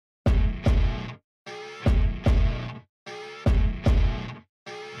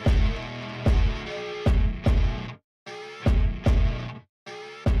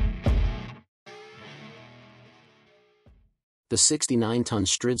The 69-ton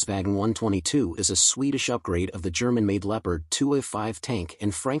Stridsvagn 122 is a Swedish upgrade of the German-made Leopard 2A5 tank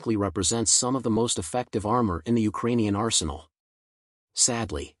and frankly represents some of the most effective armor in the Ukrainian arsenal.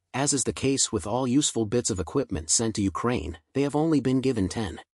 Sadly, as is the case with all useful bits of equipment sent to Ukraine, they have only been given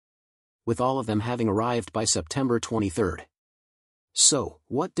 10. With all of them having arrived by September 23. So,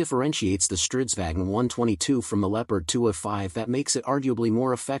 what differentiates the Stridsvagn 122 from the Leopard 2A5 that makes it arguably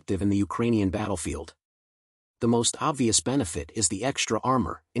more effective in the Ukrainian battlefield? The most obvious benefit is the extra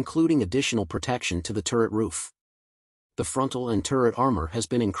armor, including additional protection to the turret roof. The frontal and turret armor has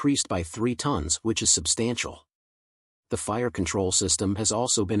been increased by 3 tons, which is substantial. The fire control system has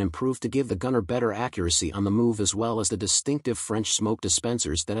also been improved to give the gunner better accuracy on the move, as well as the distinctive French smoke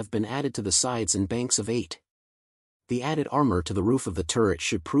dispensers that have been added to the sides in banks of 8. The added armor to the roof of the turret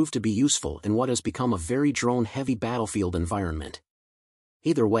should prove to be useful in what has become a very drone-heavy battlefield environment.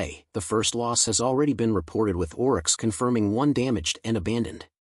 Either way, the first loss has already been reported, with Oryx confirming 1 damaged and abandoned.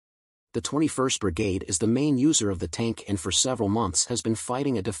 The 21st Brigade is the main user of the tank and for several months has been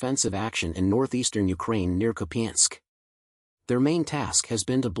fighting a defensive action in northeastern Ukraine near Kupyansk. Their main task has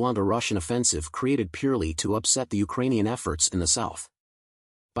been to blunt a Russian offensive created purely to upset the Ukrainian efforts in the south.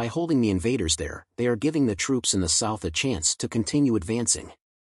 By holding the invaders there, they are giving the troops in the south a chance to continue advancing.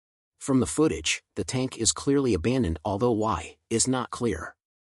 From the footage, the tank is clearly abandoned, although why is not clear.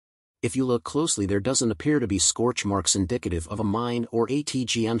 If you look closely, there doesn't appear to be scorch marks indicative of a mine or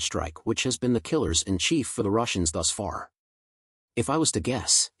ATGM strike, which has been the killers in chief for the Russians thus far. If I was to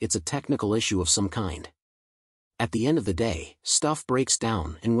guess, it's a technical issue of some kind. At the end of the day, stuff breaks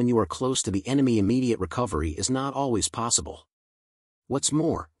down, and when you are close to the enemy, immediate recovery is not always possible. What's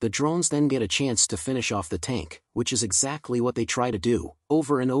more, the drones then get a chance to finish off the tank, which is exactly what they try to do,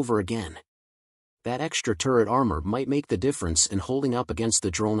 over and over again. That extra turret armor might make the difference in holding up against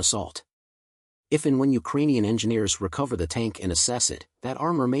the drone assault. If and when Ukrainian engineers recover the tank and assess it, that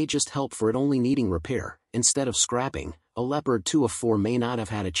armor may just help for it only needing repair. Instead of scrapping, a Leopard 2A4 may not have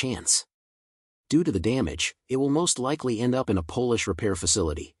had a chance. Due to the damage, it will most likely end up in a Polish repair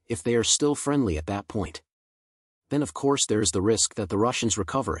facility, if they are still friendly at that point. Then of course there is the risk that the Russians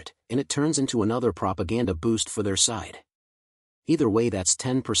recover it, and it turns into another propaganda boost for their side. Either way, that's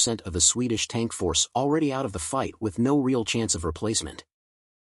 10% of the Swedish tank force already out of the fight with no real chance of replacement.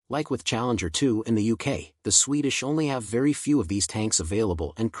 Like with Challenger 2 in the UK, the Swedish only have very few of these tanks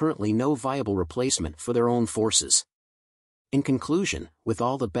available and currently no viable replacement for their own forces. In conclusion, with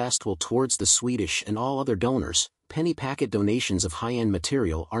all the best will towards the Swedish and all other donors, penny packet donations of high-end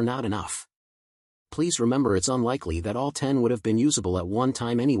material are not enough. Please remember, it's unlikely that all 10 would have been usable at one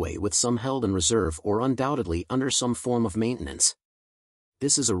time anyway, with some held in reserve or undoubtedly under some form of maintenance.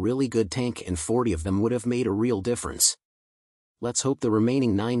 This is a really good tank and 40 of them would have made a real difference. Let's hope the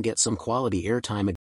remaining 9 get some quality airtime again.